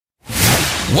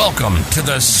Welcome to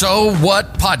the So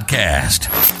What Podcast.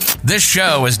 This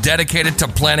show is dedicated to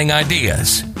planting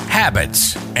ideas,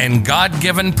 habits, and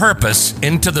God-given purpose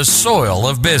into the soil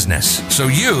of business so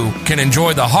you can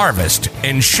enjoy the harvest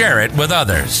and share it with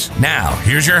others. Now,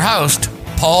 here's your host,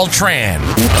 Paul Tran.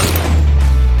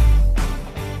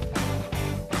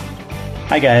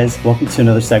 Hi guys, welcome to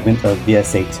another segment of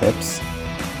VSA Tips.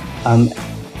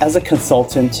 As a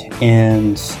consultant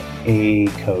and a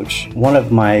coach, one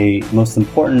of my most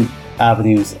important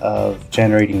avenues of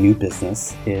generating new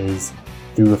business is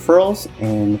through referrals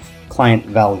and client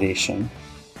validation.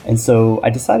 And so I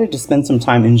decided to spend some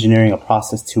time engineering a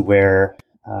process to where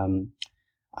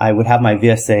I would have my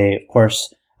VSA, of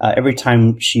course, every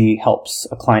time she helps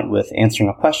a client with answering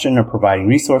a question or providing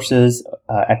resources,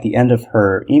 at the end of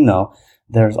her email,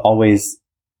 there's always,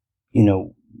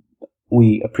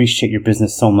 we appreciate your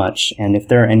business so much. And if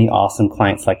there are any awesome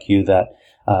clients like you that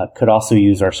could also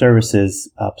use our services,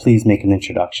 please make an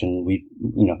introduction. We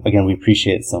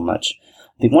appreciate it so much.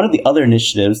 One of the other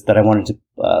initiatives that I wanted to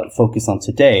focus on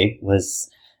today was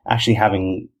actually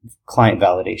having client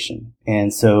validation.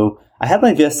 And so I had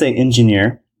my VSA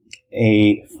engineer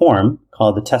a form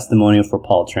called the Testimonial for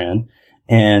Paul Tran.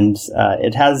 And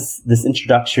it has this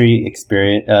introduction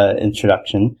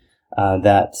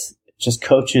that just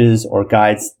coaches or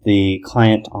guides the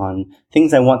client on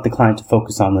things I want the client to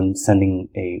focus on when sending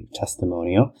a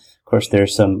testimonial. Of course,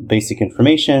 there's some basic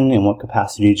information. In what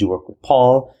capacity did you work with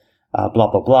Paul? Blah,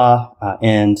 blah, blah.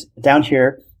 And down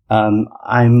here, I'm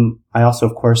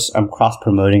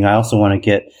cross-promoting. I also want to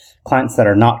get clients that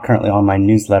are not currently on my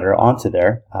newsletter onto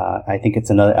there. I think it's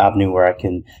another avenue where I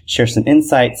can share some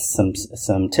insights,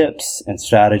 some tips and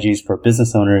strategies for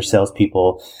business owners,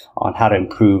 salespeople on how to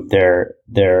improve their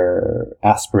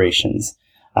aspirations.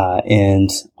 And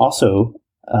also,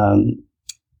 I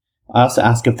also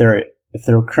ask if they're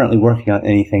currently working on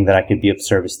anything that I could be of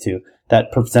service to.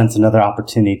 That presents another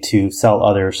opportunity to sell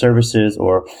other services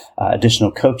or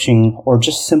additional coaching or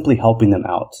just simply helping them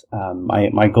out.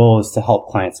 My goal is to help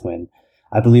clients win.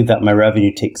 I believe that my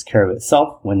revenue takes care of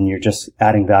itself when you're just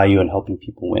adding value and helping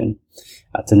people win.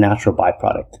 It's a natural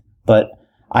byproduct. But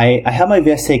I have my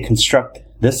VSA construct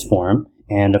this form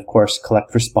and, of course,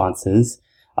 collect responses.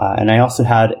 And I also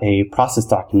had a process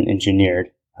document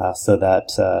engineered so that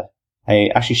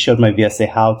I actually showed my VSA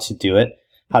how to do it,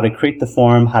 how to create the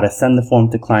form, how to send the form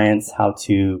to clients, how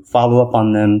to follow up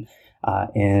on them.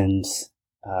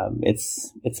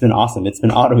 It's been awesome. It's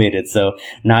been automated. So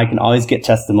now I can always get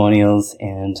testimonials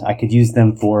and I could use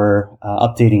them for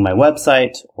updating my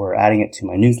website or adding it to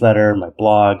my newsletter, my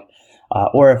blog,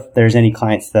 or if there's any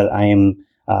clients that I'm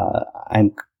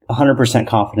 100%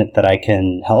 confident that I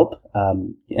can help,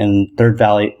 and third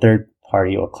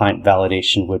party or client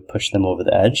validation would push them over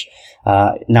the edge.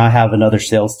 Now I have another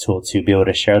sales tool to be able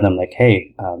to share them like,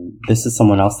 hey, this is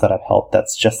someone else that I've helped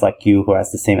that's just like you who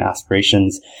has the same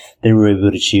aspirations. They were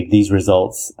able to achieve these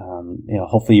results.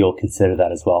 Hopefully you'll consider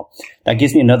that as well. That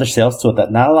gives me another sales tool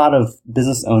that not a lot of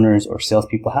business owners or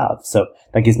salespeople have. So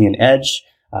that gives me an edge,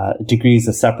 degrees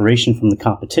of separation from the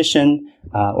competition,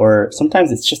 or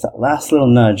sometimes it's just that last little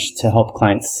nudge to help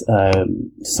clients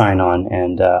sign on,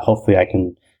 and hopefully I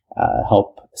can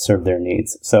help serve their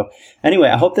needs. So anyway,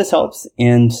 I hope this helps.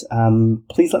 And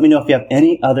please let me know if you have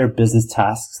any other business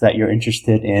tasks that you're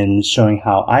interested in showing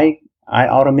how I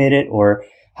automate it or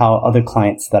how other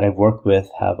clients that I've worked with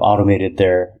have automated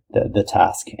the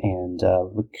task. And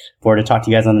look forward to talking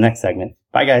to you guys on the next segment.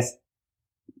 Bye, guys.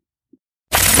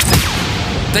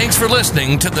 Thanks for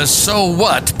listening to the So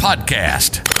What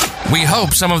Podcast. We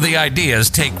hope some of the ideas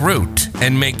take root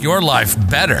and make your life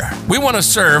better. We want to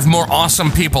serve more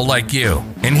awesome people like you.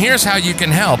 And here's how you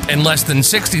can help in less than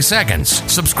 60 seconds.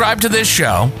 Subscribe to this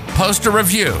show, post a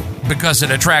review because it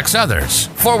attracts others.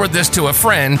 Forward this to a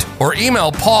friend or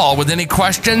email Paul with any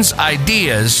questions,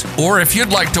 ideas, or if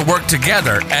you'd like to work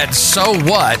together at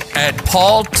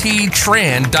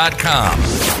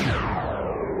sowhat@paulttran.com.